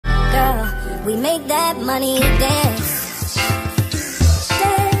Girl, we make that money dance.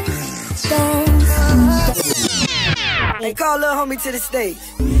 Dance, dance. Hey, call little homie to the stage.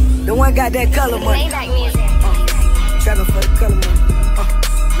 The one got that color money. Trapping for the color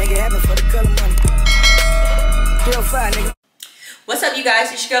money. Make it happen for the color money. 305, nigga. What's up, you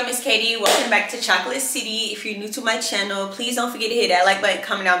guys? It's your girl, Miss Katie. Welcome back to Chocolate City. If you're new to my channel, please don't forget to hit that like button,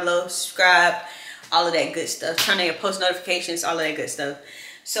 comment down below, subscribe, all of that good stuff. Turn on your post notifications, all of that good stuff.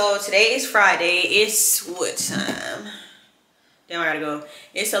 So today is Friday. It's what time? Damn, I gotta go.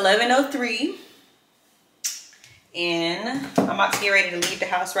 It's 11:03. And I'm about to get ready to leave the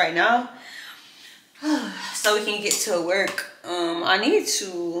house right now. So we can get to work. I need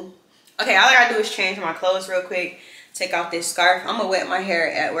to... Okay, all I gotta do is change my clothes real quick. Take off this scarf. I'm gonna wet my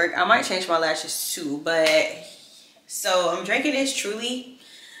hair at work. I might change my lashes too, but... So I'm drinking this Truly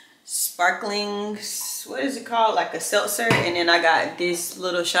sparkling... What is it called? Like a seltzer. And then I got this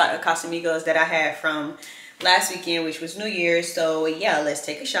little shot of Casamigos that I had from last weekend, which was New Year's. So yeah, let's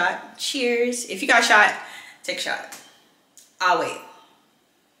take a shot. Cheers. If you got a shot, take a shot. I'll wait.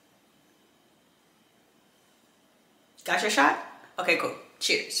 Got your shot? Okay, cool.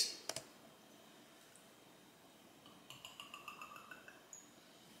 Cheers.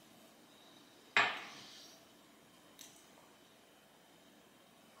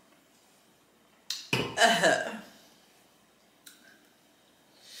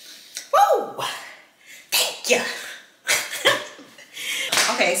 Woo! Thank you.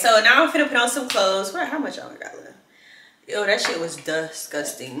 Okay, so now I'm finna put on some clothes. How much y'all got left? Yo, that shit was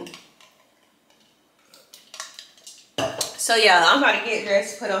disgusting. So yeah, I'm about to get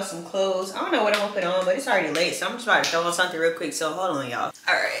dressed, put on some clothes. I don't know what I'm gonna put on, but it's already late, so I'm just about to throw on something real quick. So hold on, y'all.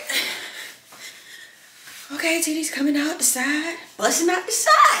 All right. Okay, titties coming out the side, busting out the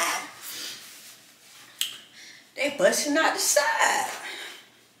side. They busting out the side.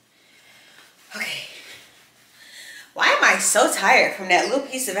 Okay. Why am I so tired from that little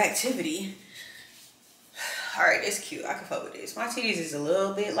piece of activity? All right, it's cute. I can fuck with this. My titties is a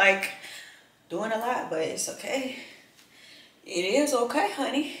little bit like doing a lot, but it's okay. It is okay,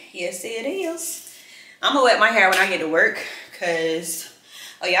 honey. Yes, it is. I'm gonna wet my hair when I get to work, cause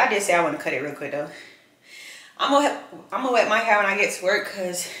oh yeah, I did say I want to cut it real quick though. I'm gonna wet my hair when I get to work,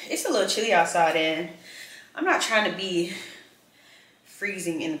 cause it's a little chilly outside and I'm not trying to be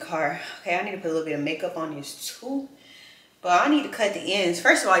freezing in the car. Okay, I need to put a little bit of makeup on this too. But I need to cut the ends.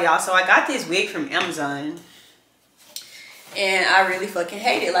 First of all, y'all, so I got this wig from Amazon. And I really fucking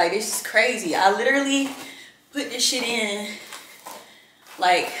hate it. Like, this is crazy. I literally put this shit in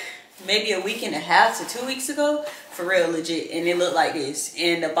like maybe a week and a half to 2 weeks ago. For real, legit. And it looked like this.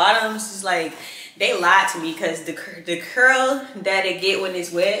 And the bottoms is like, they lied to me because the curl that it get when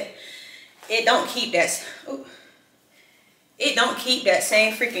it's wet, it don't keep that... Ooh, it don't keep that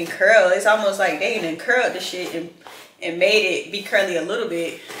same freaking curl. It's almost like they done curled the shit and made it be curly a little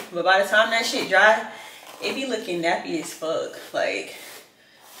bit. But by the time that shit dry, it be looking nappy as fuck. Like,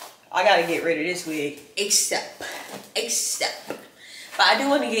 I gotta get rid of this wig. Except. But I do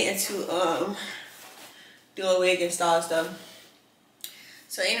want to get into do a wig install stuff.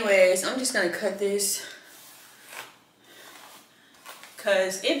 So anyways, I'm just gonna cut this.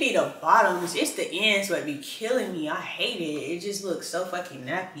 Cause it be the bottoms, it's the ends what be killing me. I hate it. It just looks so fucking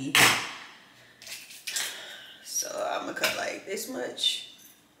nappy. So I'm gonna cut like this much.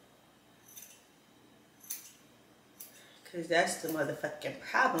 Cause that's the motherfucking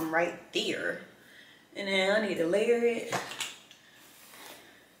problem right there. And then I need to layer it.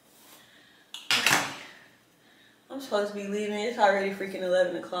 Okay. I'm supposed to be leaving. It's already freaking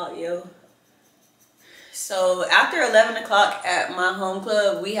 11 o'clock, yo. So after 11 o'clock at my home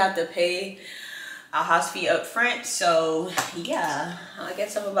club, we have to pay a house fee up front. So yeah, I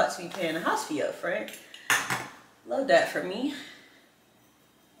guess I'm about to be paying a house fee up front. Love that for me.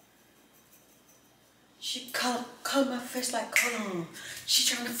 She color my face like color. She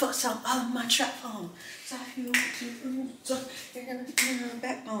trying to fuck some all of my trap on. So if you want to, you're gonna turn her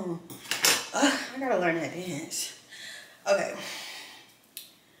backbone. I gotta learn that dance. Okay.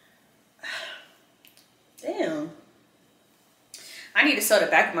 Damn. I need to sew the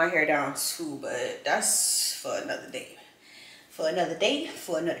back of my hair down too, but that's for another day. For another day,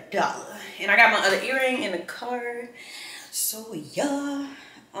 for another dollar. And I got my other earring in the car. So yeah.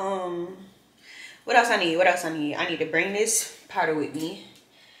 What else I need? What else I need? I need to bring this powder with me.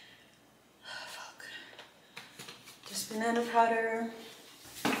 Fuck. This banana powder.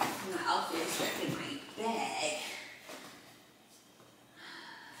 My outfit is wrapped in my bag.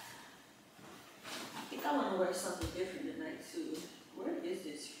 I think I want to wear something different tonight too. Where is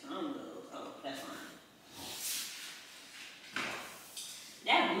this from though? Oh, that's fine.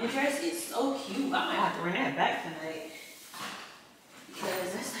 That this dress is so cute. I might have to run that back tonight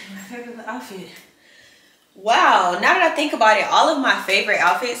because that's like my favorite outfit. Wow, now that I think about it, all of my favorite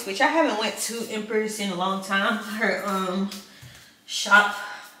outfits, which I haven't went to Empress in a long time, her shop.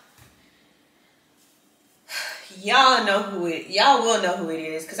 Y'all know who it. Y'all will know who it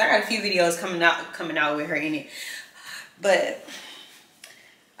is because I got a few videos coming out with her in it. But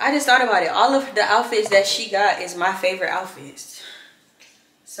I just thought about it. All of the outfits that she got is my favorite outfits.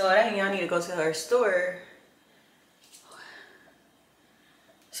 So that means y'all need to go to her store.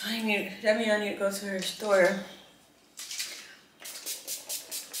 So that means y'all need to go to her store.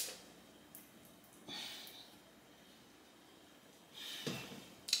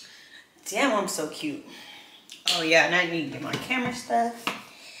 Damn, I'm so cute. Oh yeah, and I need to get my camera stuff.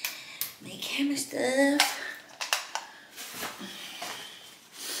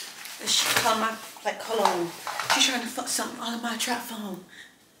 She called my, like, hold on. She's trying to fuck something all in my trap phone.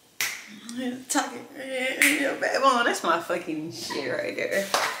 Talking, that's my fucking shit right there.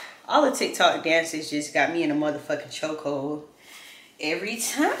 All the TikTok dances just got me in a motherfucking chokehold every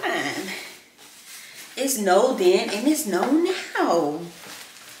time. It's no then and it's no now.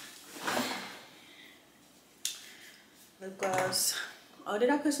 Lip gloss. Oh, did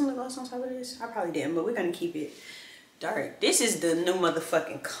I put some lip gloss on top of this? I probably didn't, but we're gonna keep it dark. This is the new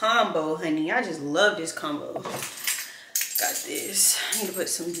motherfucking combo, honey. I just love this combo. Got this. I need to put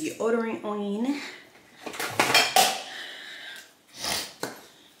some deodorant on.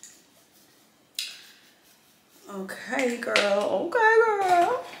 Okay, girl.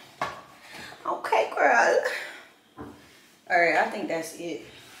 Okay, girl. All right, I think that's it.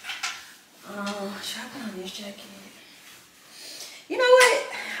 Should I put on this jacket? You know what?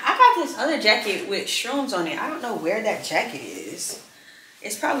 I got this other jacket with shrooms on it. I don't know where that jacket is.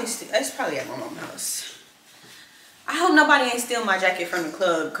 It's probably at my mom's house. I hope nobody ain't steal my jacket from the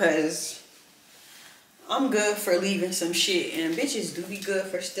club, cause I'm good for leaving some shit, and bitches do be good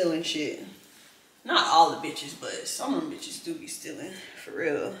for stealing shit. Not all the bitches, but some of them bitches do be stealing, for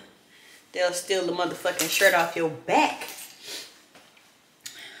real. They'll steal the motherfucking shirt off your back.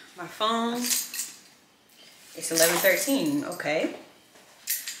 My phone, it's 11:13, okay.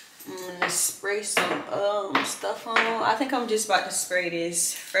 I'm gonna spray some stuff on. I think I'm just about to spray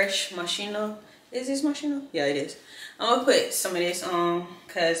this Fresh Moschino. Is this Moschino? Yeah, it is. I'm gonna put some of this on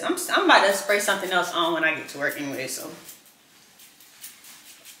because I'm about to spray something else on when I get to work anyway, so.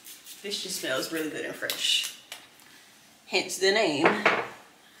 This just smells really good and fresh. Hence the name.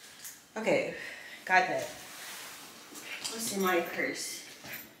 Okay, got that. What's in my purse?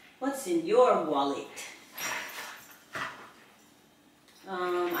 What's in your wallet?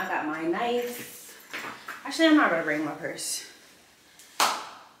 I got my knife. Actually, I'm not gonna bring my purse.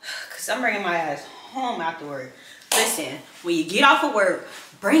 Cause I'm bringing my ass home after work. Listen, when you get off of work,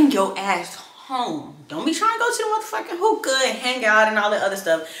 bring your ass home. Don't be trying to go to the motherfucking hookah and hang out and all that other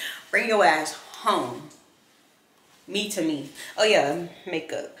stuff. Bring your ass home. Me to me. Oh yeah,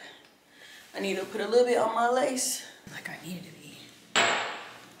 makeup. I need to put a little bit on my lace. Like I needed to be.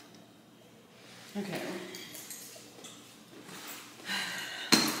 Okay.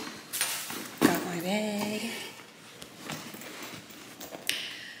 Got my bag.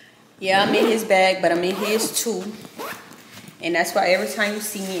 Yeah, I'm in his bag, but I'm in his too. And that's why every time you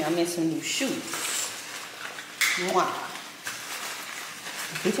see me, I'm in some new shoes. Wow.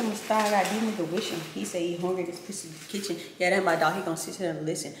 Bitch, I'm gonna start. I got these nigga wishing. He say he hungry. This pussy in the kitchen. Yeah, that my dog. He gonna sit there and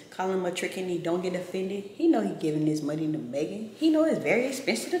listen. Call him a trick and he don't get offended. He know he giving his money to Megan. He know it's very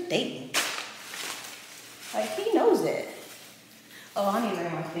expensive to date. Like he knows that. Oh, I need to wear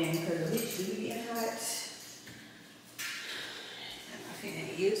my fan because the bitch do get hot. My fan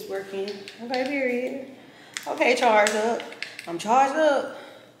is working. Okay, period. Okay, charged up. I'm charged up.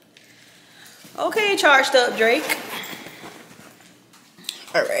 Okay, charged up, Drake.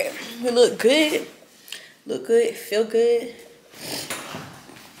 All right, we look good. Look good, feel good.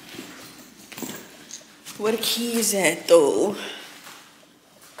 Where the keys at though?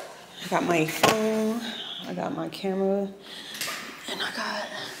 I got my phone, I got my camera, and I got,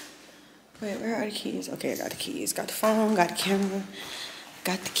 wait, where are the keys? Okay, I got the keys. Got the phone, got the camera,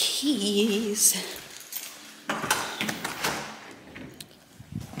 got the keys.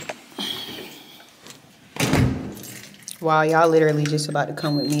 Wow, y'all literally just about to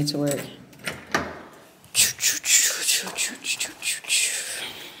come with me to work.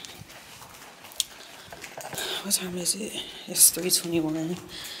 What time is it? It's 3:21.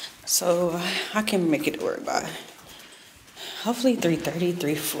 So I can make it to work by hopefully 3:30,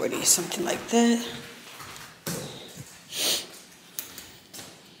 3:40, something like that.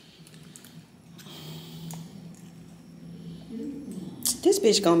 This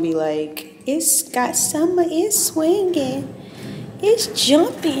bitch gonna be like, it's got summer, it's swinging, it's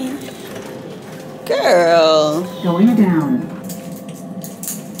jumping. Girl. Going down.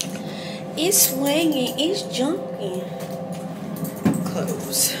 It's swinging, it's jumping.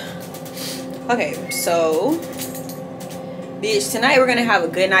 Close. Okay, so bitch, tonight we're gonna have a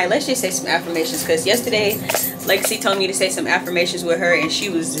good night. Let's just say some affirmations, because yesterday Legacy told me to say some affirmations with her, and she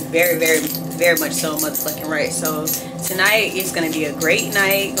was very much so motherfucking right. So tonight is gonna be a great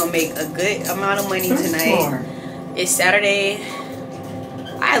night. Gonna make a good amount of money tonight. It's Saturday.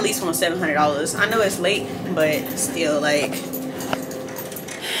 I at least want $700. I know it's late, but still, like,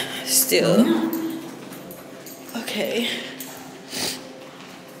 okay.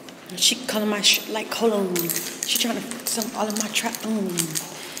 She calling my like, hold on. She trying to fuck some all of my trap.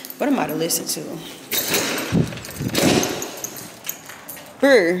 What am I to listen to?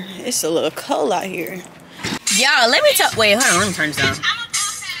 Brr, it's a little cold out here. Y'all, let me tell. Wait, hold on. Let me turn this down.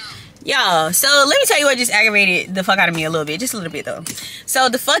 Y'all, so let me tell you what just aggravated the fuck out of me a little bit. Just a little bit, though. So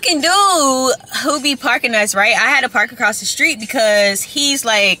the fucking dude who be parking us, right? I had to park across the street because he's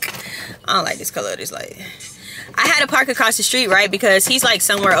like, I don't like this color of this light. I had to park across the street, right? Because he's like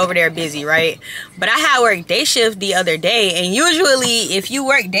somewhere over there busy, right? But I had worked day shift the other day. And usually if you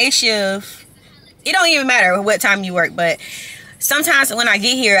work day shift, it don't even matter what time you work. But sometimes when I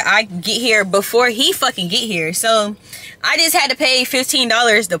get here before he fucking get here. So I just had to pay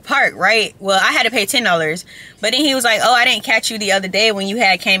 $15 to park, right? Well, I had to pay $10. But then he was like, oh, I didn't catch you the other day when you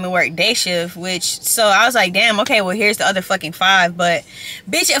had came and worked day shift. So I was like, damn, okay, well, here's the other fucking $5. But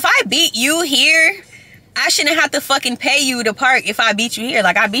bitch, if I beat you here, I shouldn't have to fucking pay you to park if I beat you here.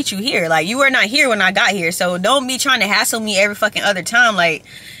 Like, I beat you here. Like, you were not here when I got here. So don't be trying to hassle me every fucking other time. Like,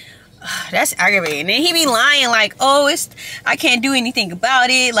 that's aggravating. And he be lying like, oh, I can't do anything about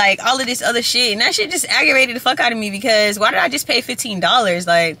it. Like, all of this other shit. And that shit just aggravated the fuck out of me, because why did I just pay $15?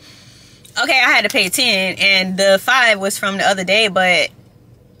 Like, okay, I had to pay 10 and the 5 was from the other day, but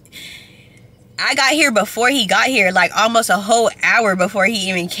I got here before he got here, like almost a whole hour before he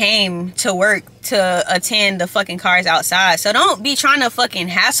even came to work to attend the fucking cars outside. So don't be trying to fucking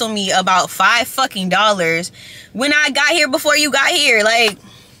hassle me about $5 fucking when I got here before you got here. Like,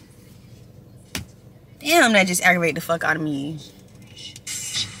 damn, that just aggravated the fuck out of me.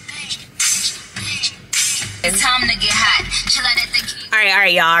 It's time to get hot. Chill out at the All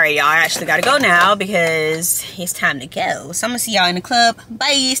right, y'all. I actually gotta go now because it's time to go. So I'm gonna see y'all in the club.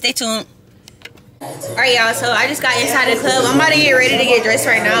 Bye. Stay tuned. Alright, y'all, so I just got inside the club. I'm about to get ready to get dressed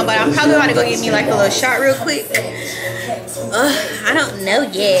right now, but I'm probably about to go get me like a little shot real quick. I don't know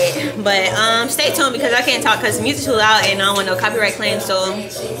yet, but stay tuned because I can't talk because the music's too loud and I don't want no copyright claims. So I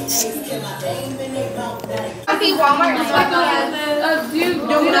think Walmart is like dude,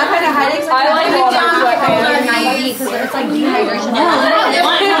 when I had a headache, I like Walmart because it's like dehydration.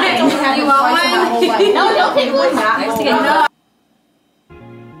 You want one? No, don't take one.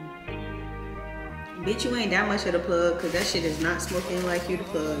 bitch, you ain't that much of the plug, because that shit is not smoking like you the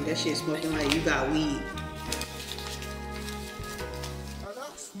plug. That shit smoking like you got weed.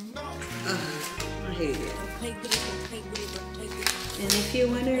 I hate it. And if you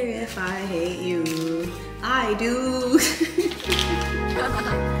wonder if I hate you, I do.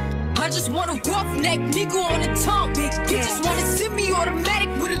 I just want a roughneck nigga on the tongue. Big just wanna send me automatic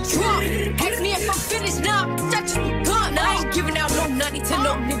with a drum. Ask me if I'm finished now, I just begun. I ain't giving out no 90 to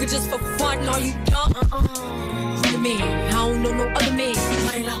no nigga just for fun. Are you dumb? Other man, I don't know no other man.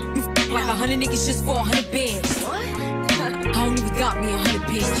 You like 100 niggas just for 100 bands. What? I don't even got me 100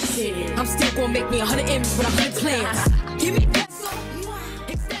 bands. I'm still gonna make me 100 M's with 100 plans. Give me that so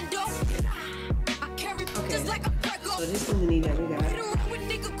extendo. I carry just like a prego. So this is the money that we got.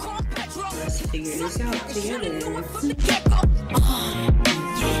 Let's figure this out together. Don't play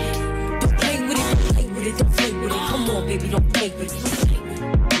with it, don't play with it, don't play with it. Come on, baby, don't play with it.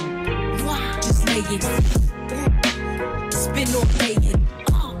 Just lay it. Spin or play it.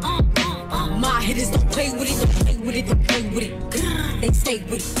 My hitters don't play with it, don't play with it, don't play with it. They stay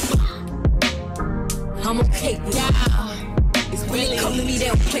with it. I'm okay with it. When they come to me,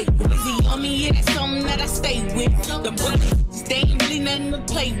 they'll play with it. See, on me, it's something that I stay with. The brothers, they ain't really nothing to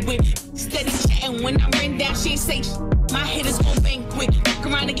play with. Steady chatting when I ran down, she ain't say my hitters gon' banquet. Fuck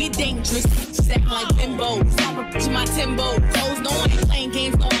around and get dangerous. Step like bimbos. To my Timbo. Those no one ain't playing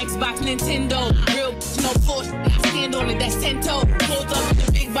games, no Xbox, Nintendo. Real, no force. I stand on it, that's 10 toe. Pulled up with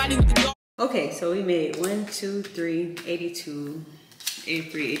the big body with the dog. Okay, so we made 1, 2, 3, 82,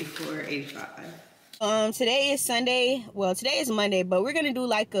 83, 84, 85. Today is Sunday. Well, today is Monday, but we're gonna do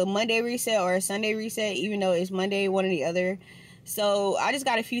like a Monday reset or a Sunday reset, even though it's Monday, one or the other. So I just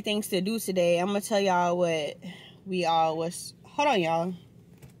got a few things to do today. I'm gonna tell y'all what we all was. Hold on, y'all.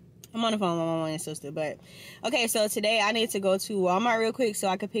 I'm on the phone with my mama and sister, but okay, so today I need to go to Walmart real quick so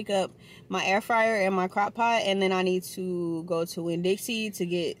I can pick up my air fryer and my crock pot, and then I need to go to Winn-Dixie to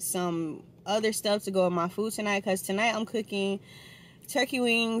get some other stuff to go with my food tonight, because tonight I'm cooking turkey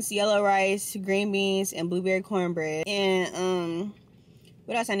wings, yellow rice, green beans, and blueberry cornbread. And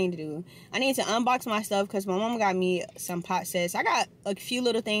what else I need to do? I need to unbox my stuff because my mom got me some pot sets. I got a few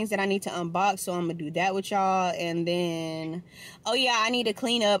little things that I need to unbox, so I'm gonna do that with y'all. And then, oh yeah, I need to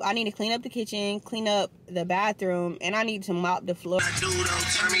clean up. I need to clean up the kitchen, clean up the bathroom, and I need to mop the floor. Turn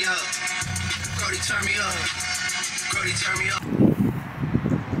me up. Cody, turn me up. Cody, turn me up.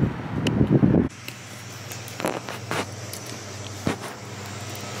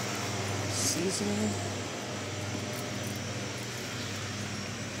 Seasoning.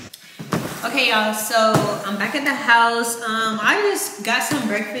 Okay, y'all, so I'm back at the house. I just got some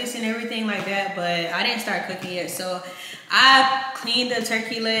breakfast and everything like that, but I didn't start cooking yet. So I cleaned the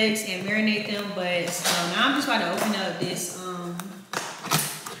turkey legs and marinate them, but now I'm just about to open up this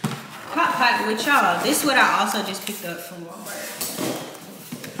crock pot with y'all. This is what I also just picked up from Walmart.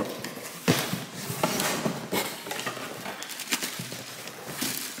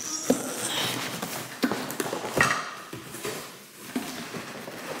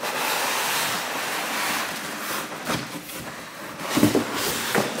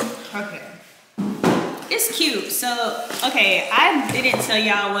 So, okay, I didn't tell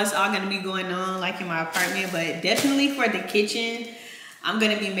y'all what's all gonna be going on like in my apartment, but definitely for the kitchen, I'm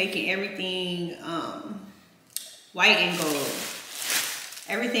gonna be making everything white and gold.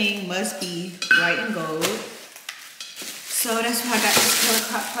 Everything must be white and gold. So that's why I got this color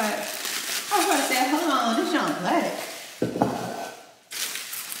crock pot. I was about to say, hold on, this y'all black.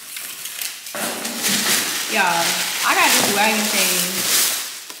 Y'all, I got this wagon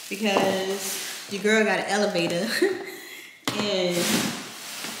thing because your girl got an elevator and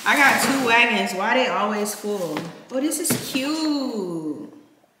I got 2 wagons. Why they always full? Oh, this is cute.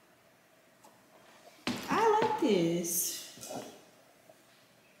 I like this.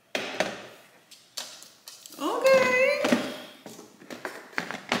 Okay.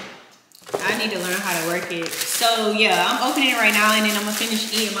 I need to learn how to work it. So yeah, I'm opening it right now and then I'm gonna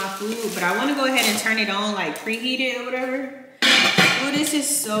finish eating my food, but I wanna go ahead and turn it on, like preheat it or whatever. Oh, this is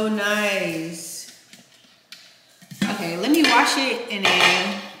so nice. Okay, let me wash it and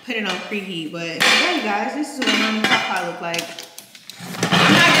then put it on preheat. But yeah, you guys, this is what my crock pot look like.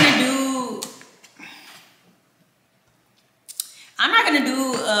 I'm not gonna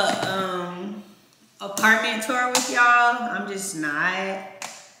do a apartment tour with y'all. I'm just not.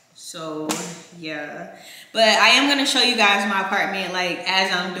 So yeah, but I am gonna show you guys my apartment, like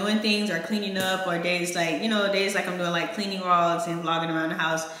as I'm doing things or cleaning up, or days like, you know, days like I'm doing like cleaning vlogs and vlogging around the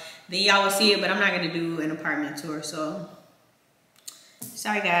house. Then y'all will see it, but I'm not gonna do an apartment tour, so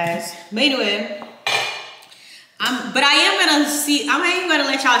sorry guys. But anyway, I am gonna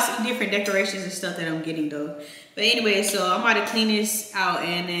let y'all see different decorations and stuff that I'm getting though. But anyway, so I'm about to clean this out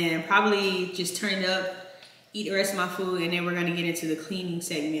and then probably just turn it up, eat the rest of my food, and then we're gonna get into the cleaning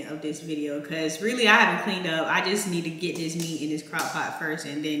segment of this video, because really I haven't cleaned up. I just need to get this meat in this crock pot first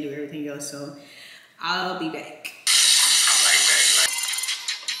and then do everything else. So I'll be back.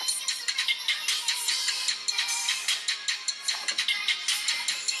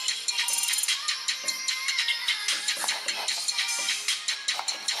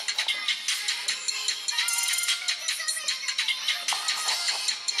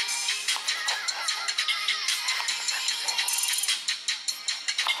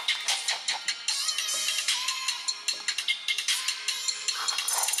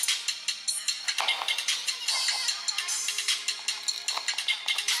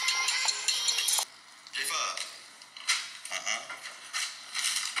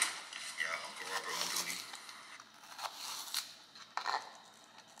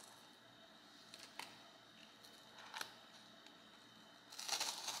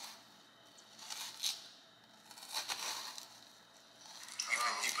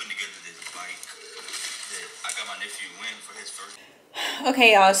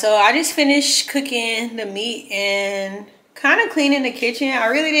 Okay, y'all, so I just finished cooking the meat and kind of cleaning the kitchen. I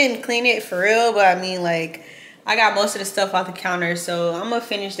really didn't clean it for real, but I mean, like, I got most of the stuff off the counter, so I'm gonna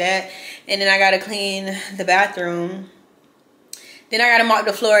finish that. And then I gotta clean the bathroom. Then I gotta mop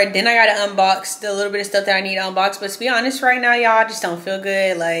the floor. Then I gotta unbox the little bit of stuff that I need to unbox. But to be honest, right now, y'all, I just don't feel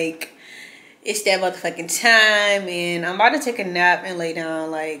good. Like, it's that motherfucking time, and I'm about to take a nap and lay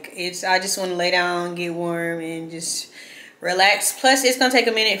down. Like, I just want to lay down, get warm, and just relax. Plus, it's gonna take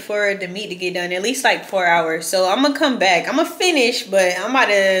a minute for the meat to get done, at least like 4 hours. So I'm gonna come back. I'm gonna finish, but I'm about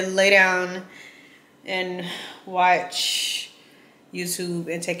to lay down and watch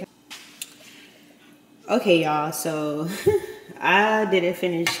YouTube and take. Okay, y'all, so I didn't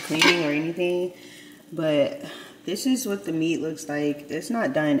finish cleaning or anything, but this is what the meat looks like. It's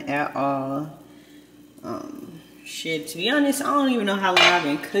not done at all. Shit, to be honest, I don't even know how long I've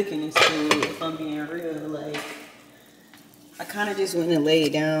been cooking this food, if I'm being real. Like, I kind of just went and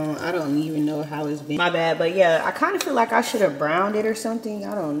laid down. I don't even know how it's been. My bad, but yeah, I kind of feel like I should have browned it or something.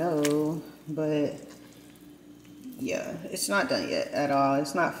 I don't know, but yeah, it's not done yet at all.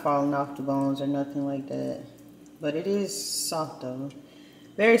 It's not falling off the bones or nothing like that, but it is soft though.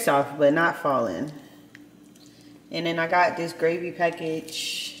 Very soft, but not falling. And then I got this gravy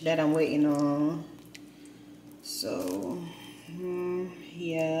package that I'm waiting on. So,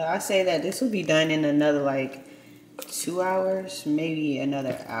 yeah, I say that this will be done in another like 2 hours, maybe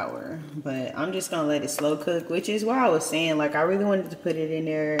another hour. But I'm just gonna let it slow cook, which is why I was saying, like, I really wanted to put it in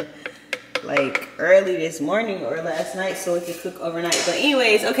there like early this morning or last night so it could cook overnight. But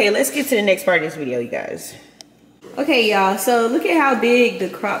anyways, okay, let's get to the next part of this video, you guys. Okay, y'all, so look at how big the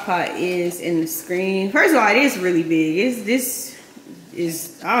crock pot is in the screen. First of all, it is really big. This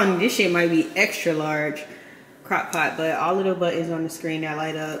shit might be extra large crock pot, but all of the buttons on the screen that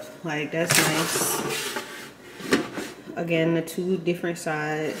light up, like, that's nice. Again, the 2 different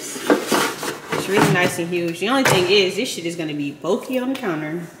sides. It's really nice and huge. The only thing is, this shit is gonna be bulky on the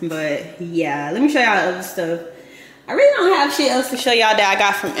counter. But yeah, let me show y'all other stuff. I really don't have shit else to show y'all that I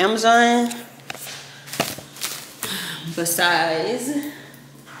got from Amazon. Besides,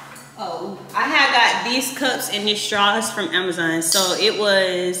 oh, I had got these cups and these straws from Amazon. So it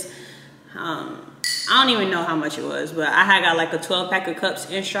was, I don't even know how much it was, but I had got like a 12-pack of cups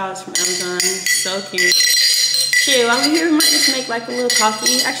and straws from Amazon. So cute. Shit, while we're here, we might just make like a little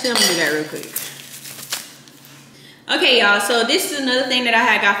coffee. Actually, I'm gonna do that real quick. Okay, y'all, so this is another thing that I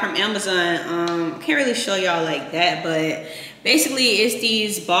had got from Amazon. Can't really show y'all like that, but basically it's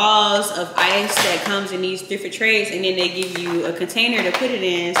these balls of ice that comes in these different trays, and then they give you a container to put it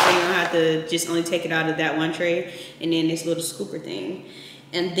in, so you don't have to just only take it out of that one tray, and then this little scooper thing.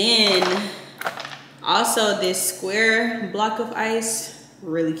 And then also this square block of ice.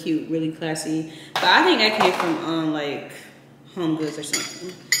 Really cute, really classy. But I think that came from like Home Goods or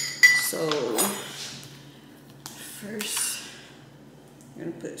something. So first, I'm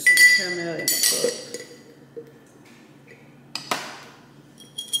gonna put some caramel in the cup.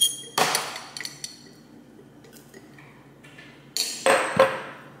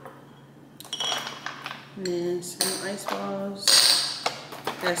 And then some ice balls.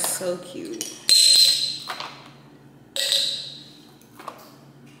 That's so cute.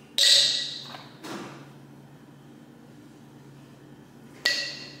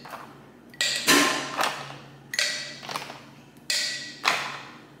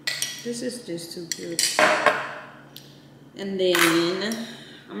 This is just too cute. And then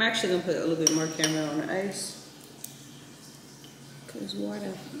I'm actually gonna put a little bit more caramel on the ice, because why the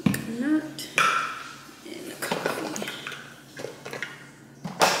not? And the coffee.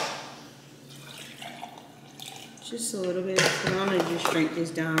 Just a little bit. I'm gonna just drink this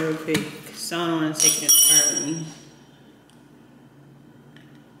down real quick, so I don't want to take it in the car with me.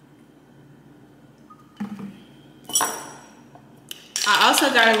 I also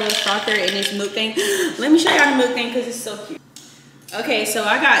got a little frother in this milk thing. Let me show y'all the milk thing because it's so cute. Okay, so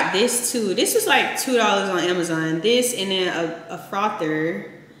I got this too. This was like $2 on Amazon. This and then a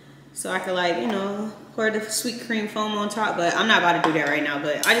frother, so I could, like, you know, pour the sweet cream foam on top. But I'm not about to do that right now.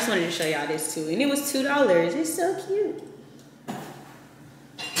 But I just wanted to show y'all this too. And it was $2. It's so cute.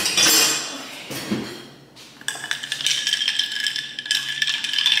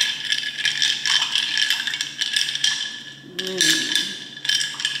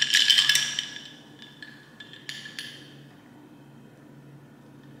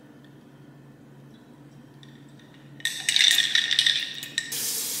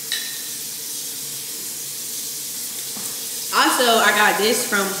 Also, I got this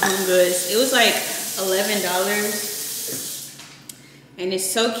from Home Goods. It was like $11. And it's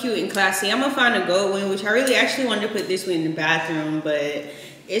so cute and classy. I'm gonna find a gold one, which I really actually wanted to put this one in the bathroom, but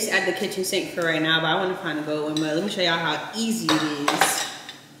it's at the kitchen sink for right now. But I want to find a gold one. But let me show y'all how easy it is.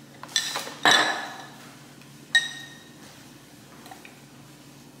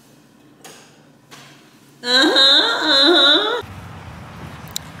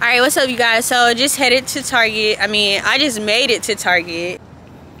 Alright, what's up, you guys? So just headed to Target. I just made it to Target.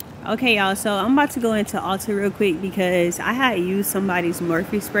 Okay, y'all, so I'm about to go into Ulta real quick because I had used somebody's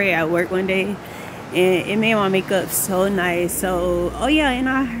Morphe spray at work one day and it made my makeup so nice. So, oh yeah, and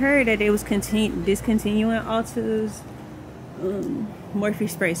I heard that it was discontinuing Ulta's Morphe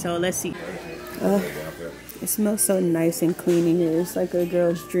spray. So let's see. It smells so nice and clean in here. It's like a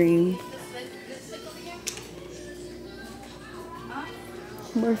girl's dream.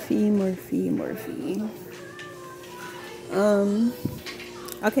 Morphe.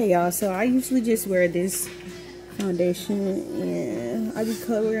 Okay, y'all. So I usually just wear this foundation, and I be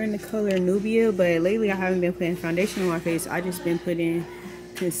wearing the color Nubia. But lately, I haven't been putting foundation on my face. I just been putting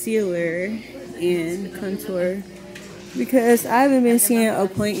concealer and contour, because I haven't been seeing a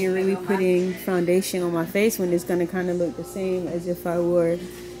point in really putting foundation on my face when it's gonna kind of look the same as if I wore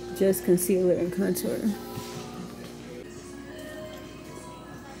just concealer and contour.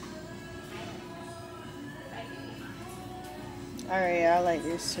 Alright, I like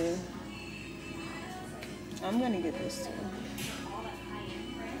this too. I'm gonna get this too.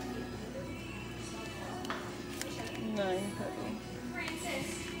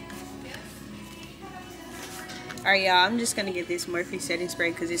 Alright, y'all, I'm just gonna get this Morphe setting spray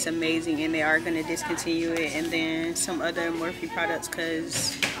because it's amazing, and they are gonna discontinue it, and then some other Morphe products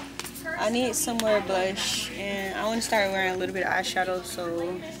because I need some more blush and I want to start wearing a little bit of eyeshadow.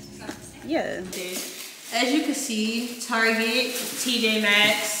 So yeah, as you can see, Target, TJ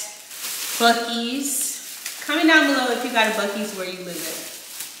Maxx, Buc-ee's. Comment down below if you got a Buc-ee's where you live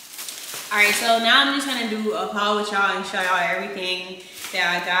at. Alright, so now I'm just gonna do a haul with y'all and show y'all everything that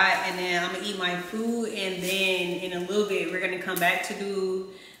I got, and then I'm gonna eat my food, and then in a little bit we're gonna come back to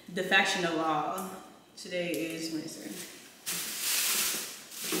do the fashion vlog. Today is Wednesday.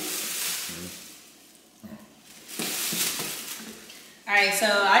 Alright, so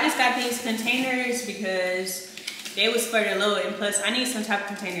I just got these containers because they was for the low, and plus I need some type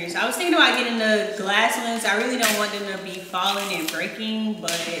of containers. I was thinking about getting the glass ones. I really don't want them to be falling and breaking,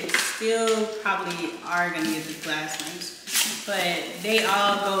 but still probably are gonna get the glass ones. But they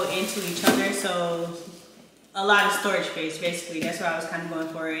all go into each other, so a lot of storage space basically. That's what I was kind of going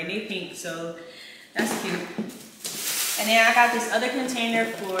for, and they pink, so that's cute. And then I got this other container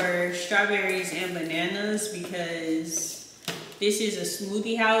for strawberries and bananas because this is a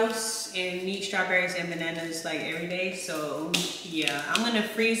smoothie house and need strawberries and bananas like every day. So yeah, I'm gonna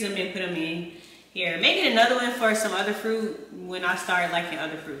freeze them and put them in here. Maybe another one for some other fruit when I start liking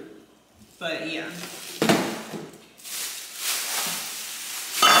other fruit. But yeah.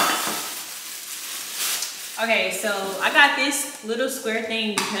 Okay, so I got this little square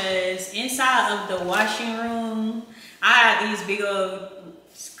thing because inside of the washing room, I have these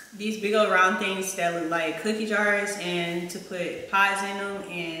big old round things that look like cookie jars, and to put pies in them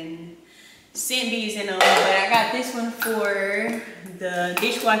and scent beads in them. But I got this one for the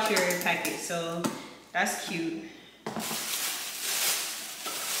dishwasher packet, so that's cute.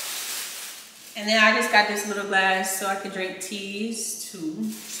 And then I just got this little glass so I can drink teas too,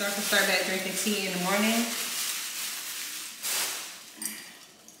 so I can start back drinking tea in the morning.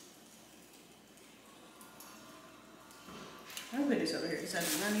 I'll put this over here so I do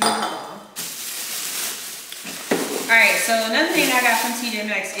not need to fall. Alright, so another thing I got from TJ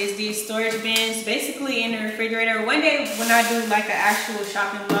Maxx is these storage bins, basically in the refrigerator. One day when I do like an actual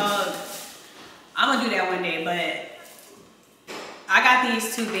shopping vlog, I'm gonna do that one day, but I got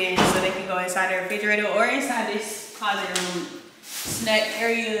these two bins so they can go inside the refrigerator or inside this closet room snack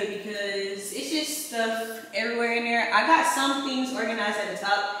area because it's just stuff everywhere in there. I got some things organized at the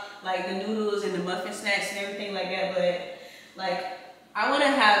top, like the noodles and the muffin snacks and everything like that, but like I want to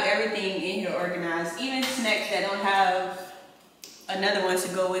have everything in here organized, even snacks that don't have another one to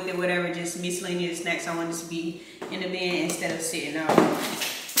go with it, whatever, just miscellaneous snacks. I want it to be in the bin instead of sitting out.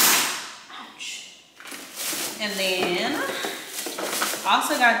 Ouch. And then I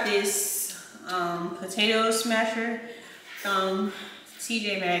also got this potato smasher from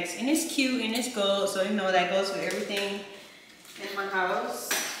TJ Maxx, and it's cute and it's gold, so you know that goes with everything in my house.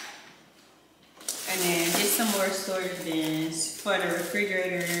 And then just some more storage bins for the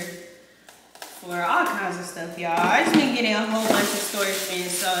refrigerator, for all kinds of stuff, y'all. I just been getting a whole bunch of storage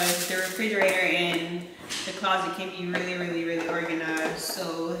bins so the refrigerator and the closet can be really, really, really organized.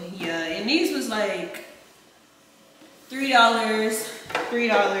 So yeah, and these was like $3, $4.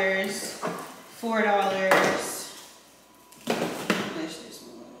 How much this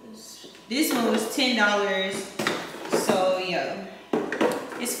one was? This one was $10. So yeah.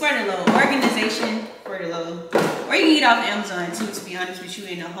 It's for the low. Organization for the low. Or you can get off Amazon too, to be honest with you,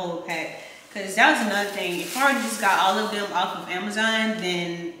 in a whole pack. Because that was another thing. If I just got all of them off of Amazon,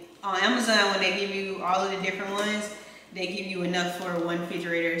 then on Amazon, when they give you all of the different ones, they give you enough for one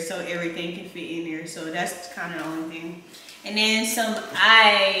refrigerator so everything can fit in there. So that's kind of the only thing. And then some what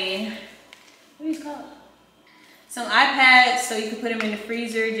are these called? Some iPads, so you can put them in the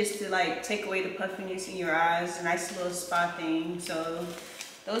freezer just to like take away the puffiness in your eyes. A nice little spa thing. So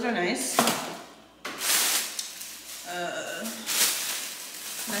those are nice.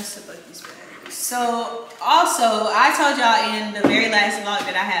 That's the Buc-ee's bag. So also, I told y'all in the very last vlog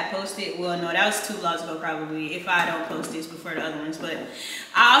that I had posted, well no, that was 2 vlogs ago probably, if I don't post this before the other ones, but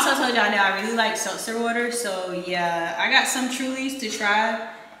I also told y'all that I really like seltzer water. So yeah, I got some Trulies to try,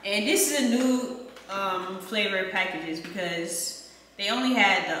 and this is a new flavor packages because they only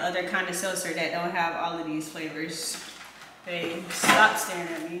had the other kind of seltzer that don't have all of these flavors. Hey, stop staring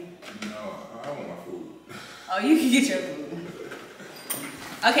at me. No, I want my food. Oh, you can get your food.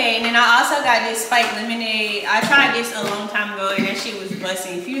 Okay, and then I also got this spiked lemonade. I tried this a long time ago and that shit was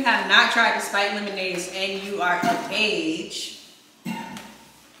busting. If you have not tried the spiked lemonades and you are of age,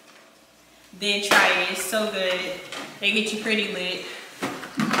 then try it. It's so good. They get you pretty lit.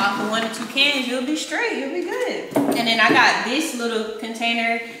 Off of 1 or 2 cans, you'll be straight. You'll be good. And then I got this little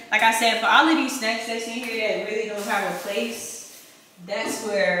container. Like I said, for all of these snacks that's in here that really don't have a place, that's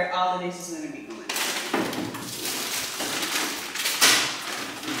where all of this is gonna be going.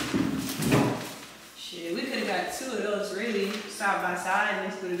 Shit, we could have got 2 of those really side by side,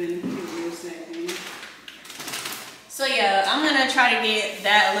 and this would have been a cute little snack thing. So yeah, I'm gonna try to get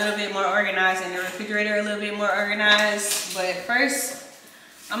that a little bit more organized and the refrigerator a little bit more organized. But first,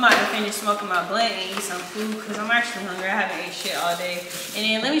 I'm about to finish smoking my blunt and eat some food because I'm actually hungry. I haven't ate shit all day. And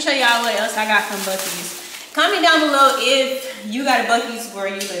then let me show y'all what else I got from Buc-ee's. Comment down below if you got a Buc-ee's where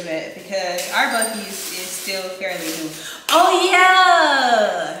you live at, because our Buc-ee's is still fairly new. Oh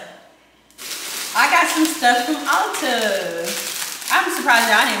yeah! I got some stuff from Ulta. I'm surprised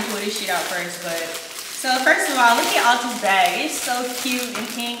that I didn't pull this shit out first, but so first of all, look at Ulta's bag. It's so cute and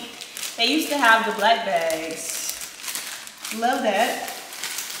pink. They used to have the black bags. Love that.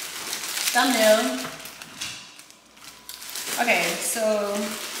 Thumbnail. Okay, so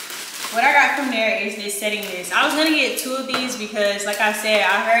what I got from there is this setting mist. I was gonna get 2 of these because, like I said,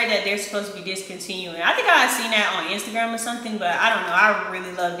 I heard that they're supposed to be discontinuing. I think I had seen that on Instagram or something, but I don't know. I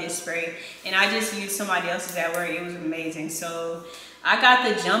really love this spray, and I just used somebody else's at work. It was amazing. So I got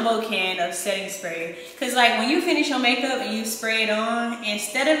the jumbo can of setting spray, because like when you finish your makeup and you spray it on,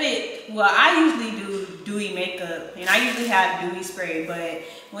 instead of it, well, I usually do dewy makeup and I usually have dewy spray, but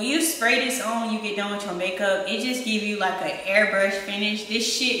when you spray this on when you get done with your makeup, it just gives you like an airbrush finish. This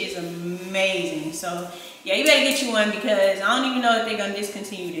shit is amazing. So yeah, you better get you one because I don't even know if they're gonna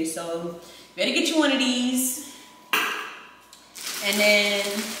discontinue this, so better get you one of these. And then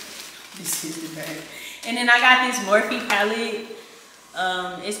this is the bag. And then I got this Morphe palette.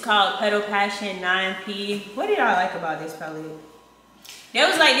 It's called Petal Passion 9P. What did I like about this palette? There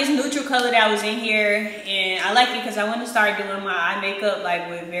was like this neutral color that was in here, and I like it because I want to start doing my eye makeup like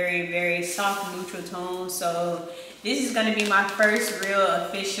with very, very soft neutral tones. So this is gonna be my first real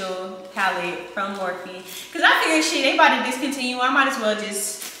official palette from Morphe. Cause I figured shit, they about to discontinue. I might as well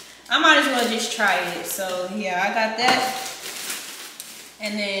just try it. So yeah, I got that.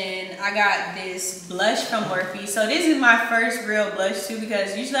 And then I got this blush from Morphe. So this is my first real blush too,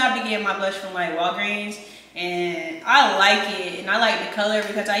 because usually I be getting my blush from like Walgreens, and I like it and I like the color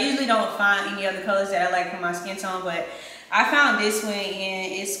because I usually don't find any other colors that I like for my skin tone, but I found this one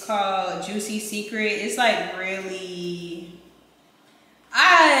and it's called Juicy Secret. It's like really,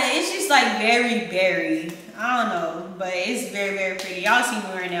 it's just like very berry. I don't know, but it's very, very pretty. Y'all see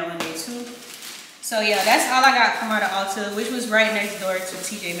me wearing that one day too. So yeah, that's all I got from out of Ulta, which was right next door to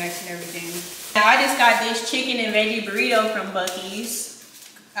TJ Maxx and everything. Now I just got this chicken and veggie burrito from Buc-ee's.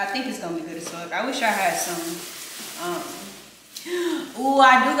 I think it's gonna be good as fuck. I wish I had some. Ooh,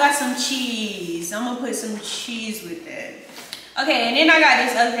 I do got some cheese. I'm gonna put some cheese with that. Okay, and then I got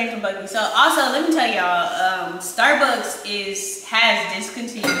this other thing from Buc-ee's. So also, let me tell y'all, Starbucks has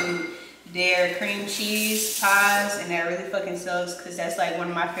discontinued their cream cheese pies, and that really fucking sucks because that's like one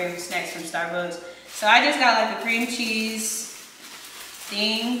of my favorite snacks from Starbucks. So I just got like a cream cheese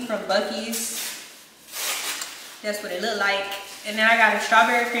thing from Buc-ee's. That's what it looked like. And then I got a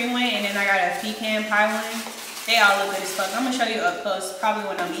strawberry cream one, and then I got a pecan pie one. They all look good as fuck. I'm gonna show you up close probably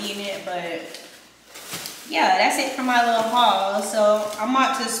when I'm eating it, but yeah, that's it for my little haul. So I'm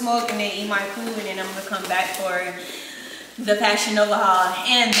about to smoke and then eat my food, and then I'm gonna come back for the Fashion Nova haul.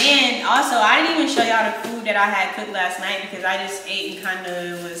 And then also, I didn't even show y'all the food that I had cooked last night because I just ate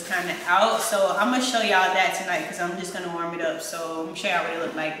and was kind of out. So I'm gonna show y'all that tonight because I'm just gonna warm it up. So I'm gonna show y'all what it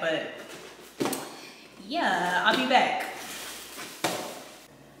looked like, but yeah, I'll be back.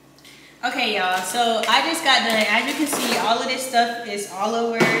 Okay, y'all, so I just got done. As you can see, all of this stuff is all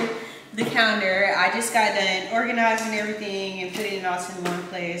over the counter. I just got done organizing everything and putting it all in one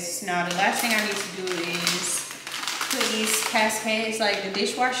place. Now, the last thing I need to do is put these cascades, like the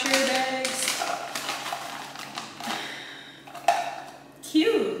dishwasher bags.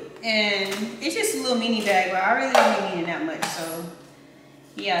 Cute. And it's just a little mini bag, but I really don't need it that much, so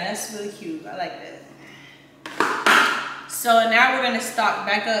Yeah, that's really cute. I like that. So now we're gonna stock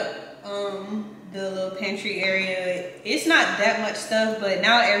back up the little pantry area. It's not that much stuff, but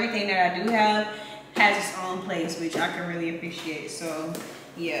now everything that I do have has its own place, which I can really appreciate. So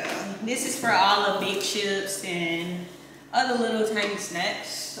yeah, this is for all the big chips and other little tiny snacks.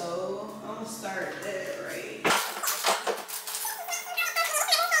 So I'm gonna start there, right?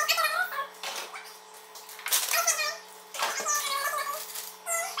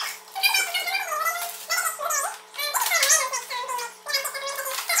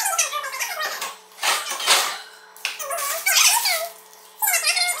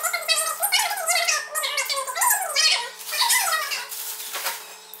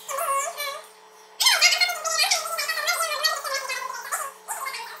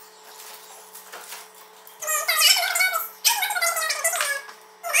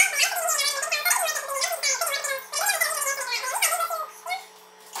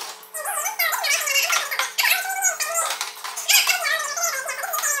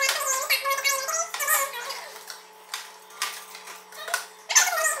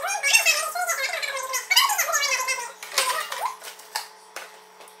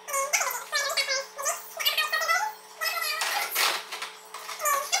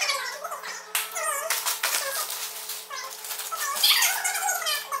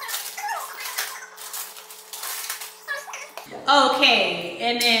 Okay,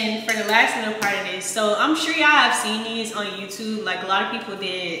 and then for the last little part of this, so I'm sure y'all have seen these on YouTube. Like a lot of people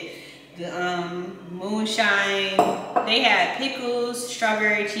did the moonshine. They had pickles,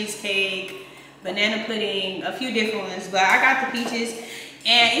 strawberry cheesecake, banana pudding, a few different ones, but I got the peaches.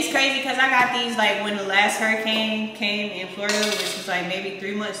 And it's crazy because I got these like when the last hurricane came in Florida, which was like maybe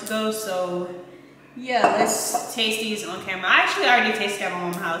 3 months ago. So yeah, let's taste these on camera. I actually already tasted at my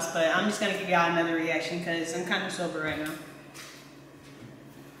mom's house, but I'm just gonna give y'all another reaction because I'm kind of sober right now.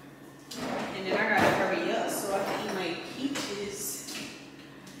 And then I gotta hurry up so I can eat my peaches.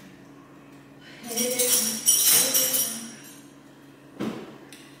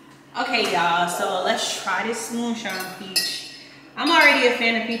 Okay, y'all, so let's try this moonshine peach. I'm already a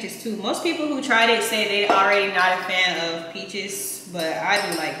fan of peaches too. Most people who tried it say they're already not a fan of peaches, but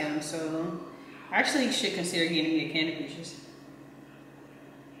I do like them, so I actually should consider getting me a can of peaches.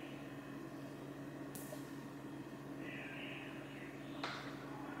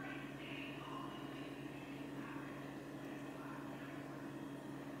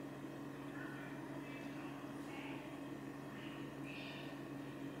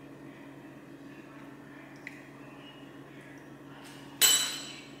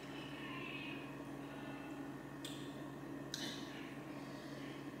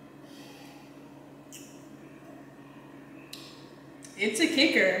 It's a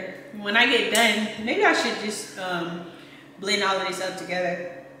kicker. When I get done, maybe I should just blend all of this up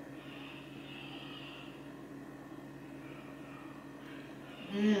together.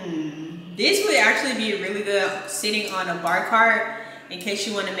 This would actually be really good sitting on a bar cart in case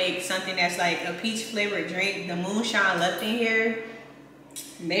you want to make something that's like a peach flavored drink. The moonshine left in here,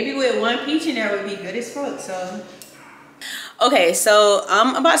 maybe with one peach in there would be good as fuck. So okay, so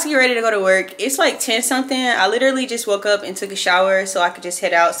I'm about to get ready to go to work. It's like 10 something. I literally just woke up and took a shower so I could just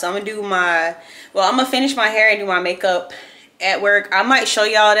head out. So I'm gonna do my, well, I'm gonna finish my hair and do my makeup at work. I might show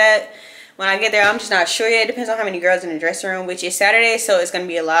y'all that when I get there. I'm just not sure yet. It depends on how many girls in the dressing room, which is Saturday, so it's gonna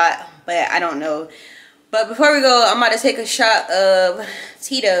be a lot, but I don't know. But before we go, I'm about to take a shot of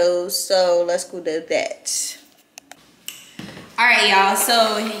Tito's, so let's go do that. All right, y'all,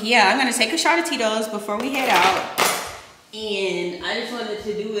 so yeah, I'm gonna take a shot of Tito's before we head out. And I just wanted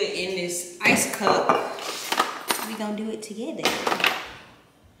to do it in this ice cup. We gonna do it together.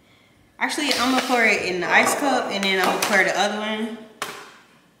 Actually, I'm gonna pour it in the ice cup and then I'm gonna pour the other one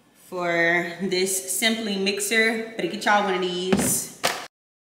for this Simply mixer. Better get y'all one of these.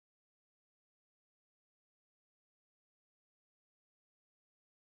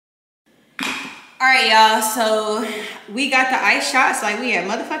 All right, y'all, so we got the ice shots. Like we had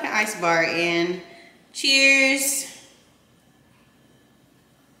motherfucking ice bar, and cheers.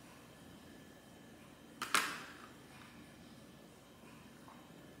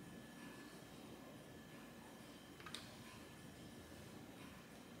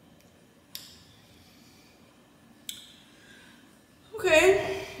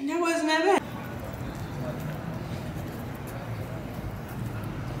 Okay, that wasn't that bad.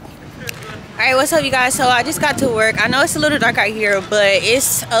 Alright, what's up you guys? So I just got to work. I know it's a little dark out here, but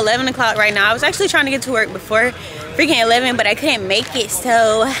it's 11 o'clock right now. I was actually trying to get to work before freaking 11, but I couldn't make it,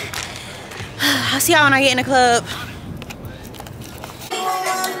 so I'll see y'all when I get in the club.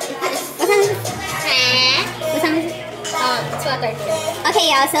 What time is it? It's 12:30.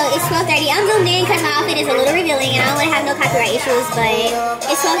 Okay, y'all, so it's 12:30. I'm zoomed in because my outfit is a little revealing and I don't want to have no copyright issues, but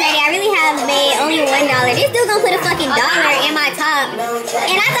it's 12:30. I really have made only $1. This dude gonna put a fucking dollar in my top.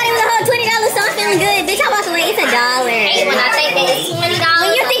 And I thought it was a whole $20, so I'm feeling good. Bitch, I walk away, it's $1. Hey, when I think that it's $20.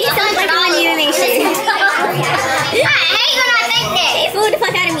 When you think it's so much money, you make sure. I hate when I think that. It fooled the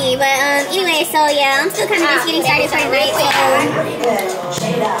fuck out of me, but anyway, so yeah, I'm still kind of just getting started for the night, so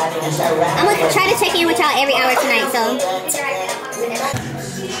I'm gonna try to check in with y'all every hour tonight, so.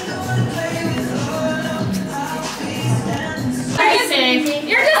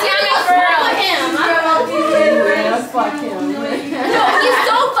 You're just young for him. Yeah, fuck him. No, he's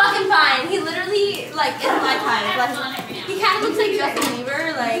so fucking fine. He literally, like, is my type. Like, he kind of looks like Justin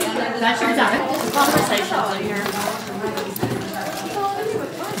Bieber. Like, That's your time. Conversations in here.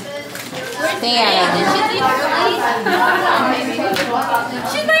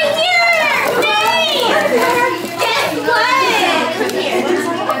 She's right here! Hey! Guess what? Come here.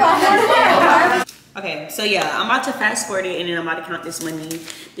 Okay, so yeah, I'm about to fast forward it and then I'm about to count this money.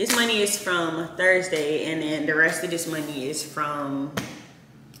 This money is from Thursday and then the rest of this money is from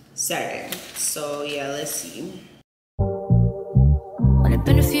Saturday. So yeah, let's see. Only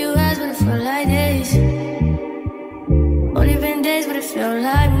been a few hours, but it felt like days. Only been days, but it felt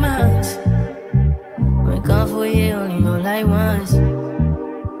like months. Been gone for a year, only know like once.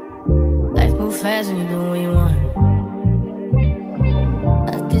 Life move fast when you do what you want.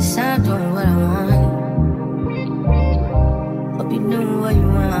 At this time, doing what I want. Hope you doing what you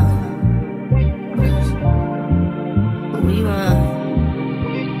want. What we want.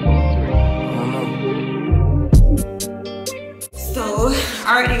 So I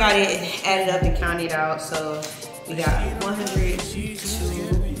already got it added up and counted out. So we got 100, 2,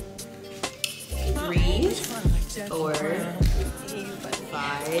 3, 4,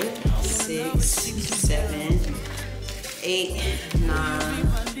 5, 6, 7, 8, 9,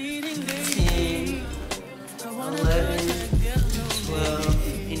 10, 11,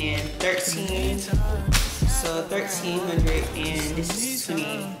 12, and then 13. So 1,300, and this is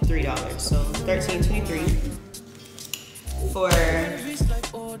 $23. So 1,323 for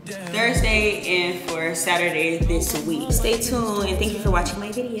Thursday and for Saturday this week. Stay tuned and thank you for watching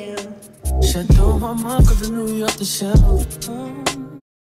my video. Shut down my mouth 'cause I knew you off the shelf.